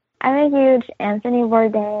I'm a huge Anthony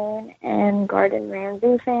Bourdain and Gordon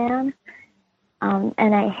Ramsay fan,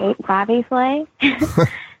 and I hate Bobby Flay.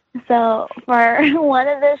 So for one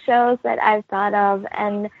of the shows that I've thought of,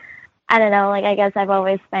 and I don't know, like I guess I've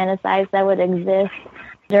always fantasized that would exist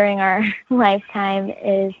during our lifetime,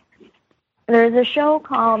 is there's a show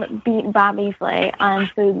called Beat Bobby Flay on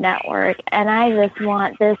Food Network, and I just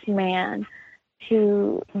want this man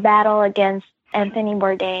to battle against Anthony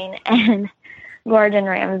Bourdain and Gordon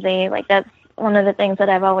Ramsay. Like, that's one of the things that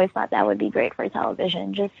I've always thought that would be great for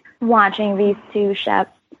television, just watching these two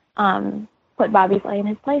chefs put Bobby Flay in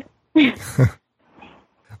his place.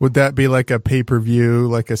 Would that be like a pay-per-view,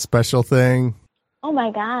 like a special thing? Oh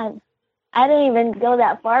my God. I didn't even go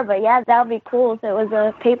that far, but yeah, that would be cool if it was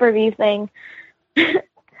a pay-per-view thing.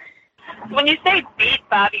 When you say beat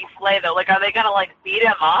Bobby Flay, though, like, are they going to, like, beat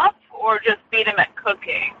him up or just beat him at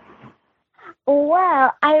cooking?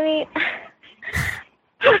 Well, I mean,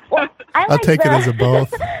 I'll take it as a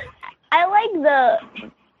both. I like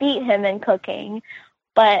the beat him in cooking,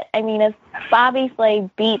 but I mean, if Bobby Flay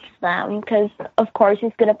beats them, because of course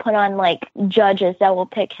he's going to put on like judges that will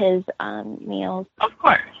pick his meals. Of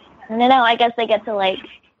course. I don't know. I guess they get to like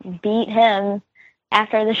beat him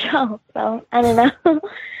after the show. So I don't know.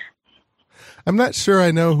 I'm not sure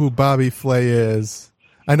I know who Bobby Flay is.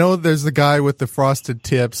 I know there's the guy with the frosted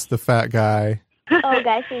tips, the fat guy. Oh,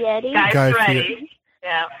 Guy Fieri. Guy Fieri.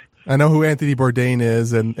 Yeah. I know who Anthony Bourdain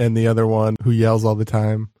is, and the other one who yells all the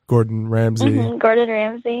time, Gordon Ramsay. Mm-hmm, Gordon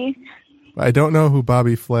Ramsay. I don't know who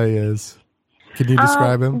Bobby Flay is. Can you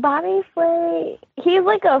describe him? Bobby Flay, he's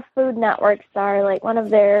like a Food Network star, like one of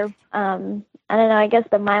their, I don't know, I guess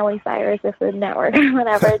the Miley Cyrus of Food Network or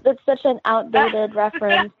whatever. That's such an outdated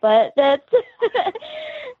reference, but that's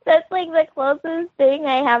like the closest thing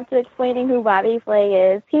I have to explaining who Bobby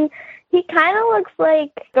Flay is. He kind of looks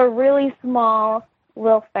like a really small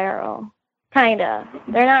Will Ferrell, kind of.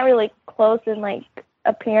 They're not really close in like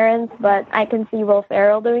appearance, but I can see Will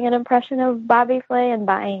Ferrell doing an impression of Bobby Flay and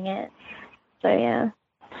buying it. So yeah.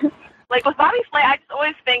 Like with Bobby Flay, I just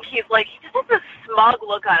always think he just has this smug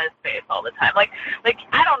look on his face all the time. Like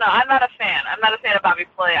I don't know, I'm not a fan. I'm not a fan of Bobby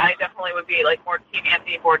Flay. I definitely would be like more team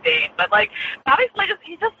Anthony Bourdain. But like Bobby Flay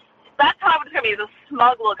that's how I would describe him. He has a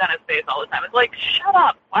smug look on his face all the time. It's like, shut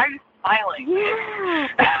up. Why are you smiling? Yeah,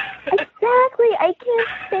 exactly. I can't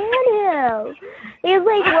stand him. He's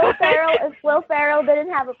like Will Ferrell if Will Ferrell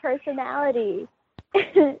didn't have a personality.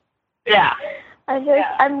 Yeah.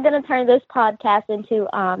 I'm gonna turn this podcast into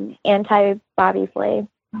anti-Bobby Flay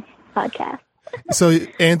podcast. So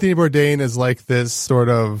Anthony Bourdain is like this sort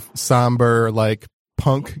of somber, like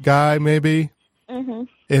punk guy, maybe. Mm-hmm.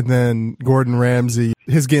 And then Gordon Ramsay,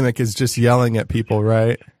 his gimmick is just yelling at people,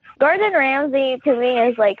 right? Gordon Ramsay to me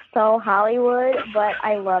is like so Hollywood, but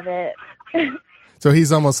I love it. So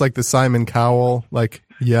he's almost like the Simon Cowell, like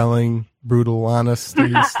yelling brutal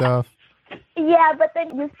honesty stuff. Yeah, but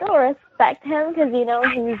then you still respect him because you know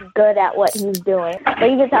he's good at what he's doing. But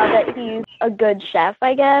you can tell that he's a good chef,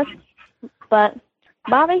 I guess. But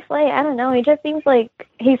Bobby Flay, I don't know. He just seems like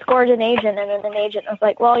he scored an agent, and then an agent was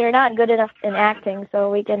like, "Well, you're not good enough in acting,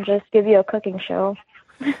 so we can just give you a cooking show."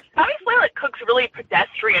 Bobby Flay cooks really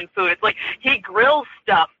pedestrian food. It's like he grills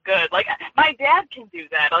stuff good. Like my dad can do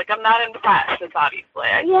that. Like I'm not impressed with Bobby Flay.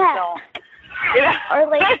 I just don't. Yeah. Or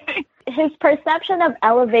like his perception of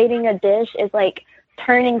elevating a dish is like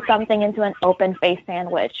turning something into an open face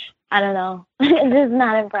sandwich. I don't know. I'm just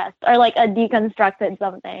not impressed. Or like a deconstructed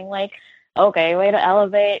something. Like, okay, way to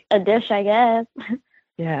elevate a dish, I guess.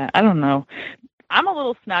 Yeah, I don't know. I'm a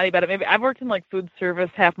little snotty about it. Maybe I've worked in like food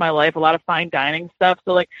service half my life, a lot of fine dining stuff.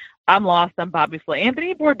 So like I'm lost on Bobby Flay.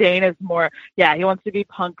 Anthony Bourdain is more, he wants to be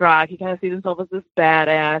punk rock. He kind of sees himself as this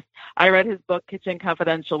badass. I read his book, Kitchen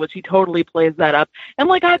Confidential, which he totally plays that up. And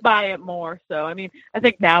like I buy it more. So, I mean, I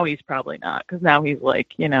think now he's probably not because now he's like,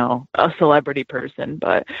 a celebrity person.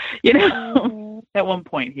 But, at one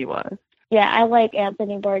point he was. Yeah, I like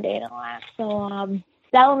Anthony Bourdain a lot. So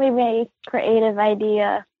that would be my creative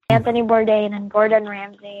idea. Anthony Bourdain and Gordon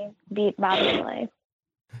Ramsay beat Bobby Flay.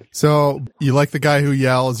 So you like the guy who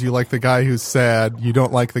yells, you like the guy who's sad, you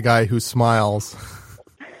don't like the guy who smiles.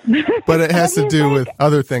 But it has to do with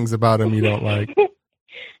other things about him you don't like.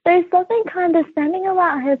 There's something condescending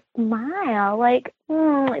about his smile. Like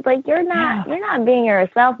you're not being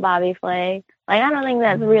yourself, Bobby Flay. Like I don't think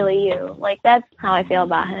that's really you. Like that's how I feel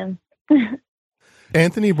about him.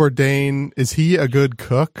 Anthony Bourdain, is he a good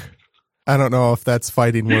cook? I don't know if that's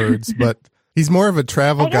fighting words, but he's more of a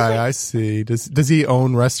travel guy, I see. Does he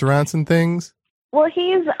own restaurants and things? Well,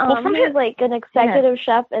 he's like an executive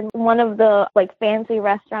chef in one of the like fancy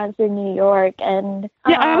restaurants in New York, and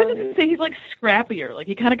I was just say he's like scrappier. Like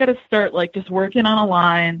he kind of got to start like just working on a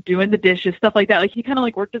line, doing the dishes, stuff like that. Like he kind of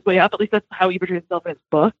like worked his way up. At least that's how he portrays himself in his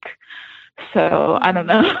book. So I don't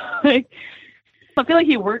know. Like, I feel like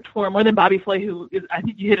he worked for more than Bobby Flay, who is, I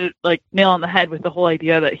think you hit it like nail on the head with the whole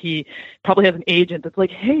idea that he probably has an agent that's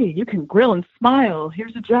like, hey, you can grill and smile.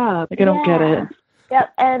 Here's a job. Like I don't get it.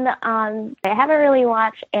 Yep, and I haven't really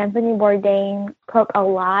watched Anthony Bourdain cook a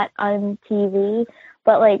lot on TV,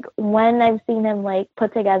 but like when I've seen him like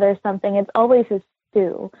put together something, it's always his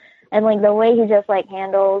stew, and like the way he just like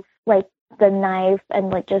handles like the knife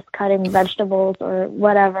and like just cutting vegetables or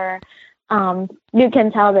whatever, you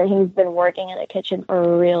can tell that he's been working in the kitchen for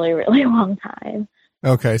a really, really long time.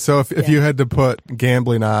 Okay, so if you had to put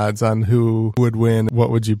gambling odds on who would win,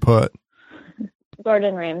 what would you put?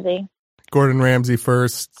 Gordon Ramsay. Gordon Ramsay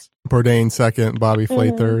first, Bourdain second, Bobby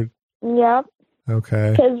Flay third. Yep.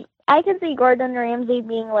 Okay. Because I can see Gordon Ramsay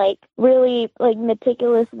being like really like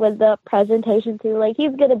meticulous with the presentation too. Like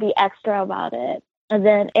he's gonna be extra about it. And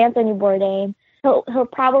then Anthony Bourdain, he'll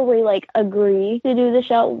probably like agree to do the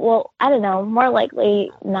show. Well, I don't know. More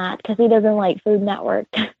likely not, because he doesn't like Food Network.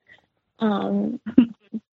 But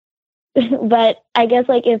I guess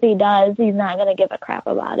like if he does, he's not gonna give a crap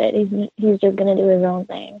about it. He's just gonna do his own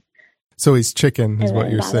thing. So he's chicken, is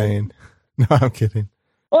what you're saying. No, I'm kidding.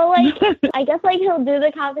 Well, like, I guess, like, he'll do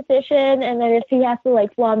the competition, and then if he has to,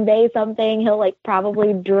 like, flambe something, he'll, like,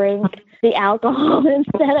 probably drink the alcohol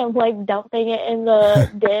instead of, like, dumping it in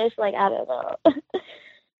the dish. Like, I don't know.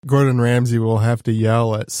 Gordon Ramsay will have to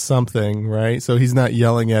yell at something, right? So he's not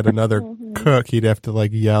yelling at another cook. He'd have to,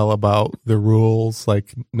 like, yell about the rules,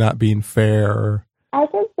 like, not being fair. I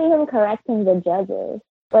could see him correcting the judges.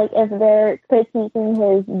 Like, if they're critiquing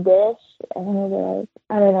his dish, and he'll be like,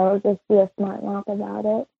 I don't know, just be a smart mouth about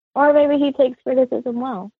it. Or maybe he takes criticism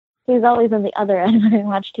well. He's always on the other end when I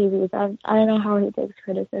watch TV, so I don't know how he takes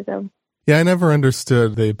criticism. Yeah, I never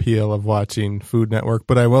understood the appeal of watching Food Network,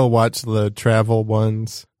 but I will watch the travel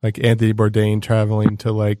ones, like Anthony Bourdain traveling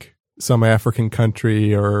to, like, some African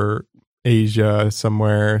country or Asia,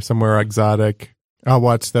 somewhere exotic. I'll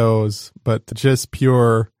watch those, but just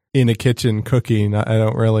pure in a kitchen cooking, I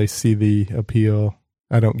don't really see the appeal.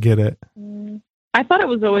 I don't get it. I thought it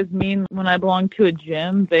was always mean when I belonged to a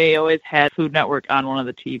gym. They always had Food Network on one of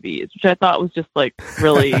the TVs, which I thought was just like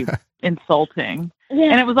really insulting.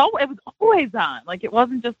 Yeah. And it was always on. Like it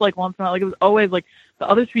wasn't just like once in a while. Like it was always like the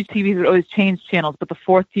other three TVs would always change channels, but the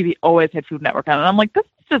fourth TV always had Food Network on. And I'm like, this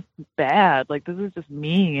is just bad. Like this is just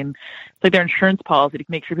mean. It's like their insurance policy to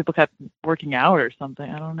make sure people kept working out or something.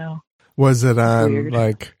 I don't know. Was it on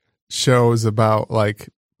like shows about like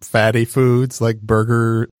fatty foods, like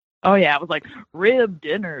burger? Oh yeah, it was like rib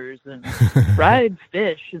dinners and fried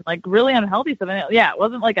fish and like really unhealthy stuff. And yeah, it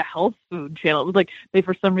wasn't like a health food channel. It was like they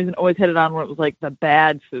for some reason always had it on where it was like the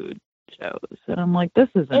bad food shows. And I'm like, this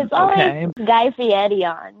isn't it's okay. It's Guy Fieri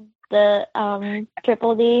on the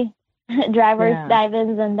Triple D drivers,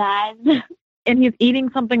 dive-ins and dives. And he's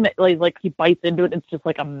eating something that like he bites into it and it's just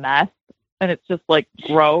like a mess and it's just like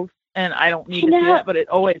gross. And I don't need to see that, but it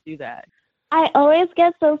always do that. I always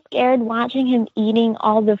get so scared watching him eating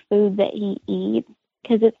all the food that he eats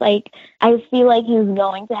because it's like I feel like he's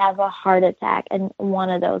going to have a heart attack in one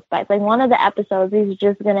of those bites. Like one of the episodes, he's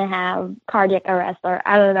just going to have cardiac arrest or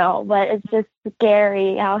I don't know, but it's just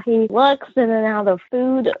scary how he looks and then how the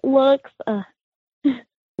food looks.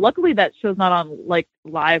 Luckily, that show's not on like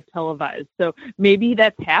live televised, so maybe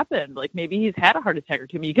that's happened. Like maybe he's had a heart attack or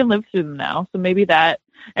two. I mean, you can live through them now, so maybe that.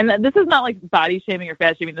 And this is not like body shaming or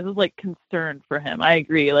fat shaming. This is like concern for him. I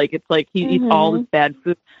agree. Like it's like he eats all this bad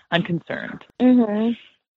food. I'm concerned. Mm-hmm.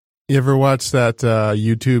 You ever watch that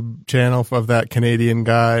YouTube channel of that Canadian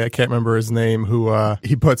guy? I can't remember his name. Who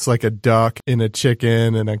he puts like a duck in a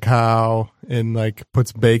chicken and a cow and like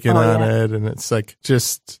puts bacon on it, and it's like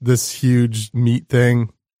just this huge meat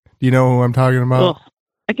thing. Do you know who I'm talking about? Ugh,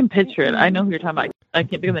 I can picture it. I know who you're talking about. I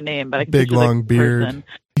can't think of the name, but I can big picture long the beard. person.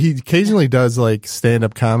 He occasionally does like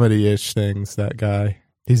stand-up comedy-ish things. That guy.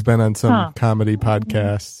 He's been on some comedy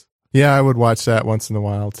podcasts. Yeah, I would watch that once in a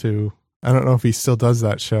while too. I don't know if he still does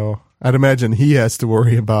that show. I'd imagine he has to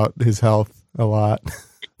worry about his health a lot,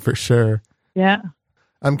 for sure. Yeah.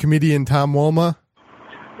 I'm comedian Tom Wolma.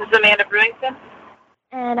 This is Amanda Brewington.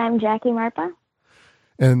 And I'm Jackie Marpa.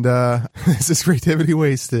 And this is Creativity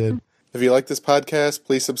Wasted. If you like this podcast,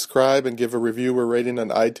 please subscribe and give a review or rating on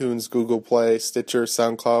iTunes, Google Play, Stitcher,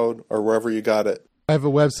 SoundCloud, or wherever you got it. I have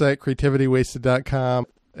a website, creativitywasted.com.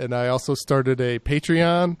 And I also started a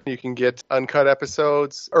Patreon. You can get uncut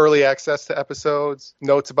episodes, early access to episodes,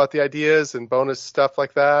 notes about the ideas, and bonus stuff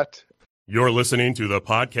like that. You're listening to the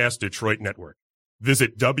Podcast Detroit Network.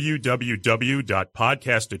 Visit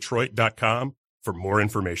www.podcastdetroit.com for more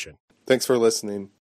information. Thanks for listening.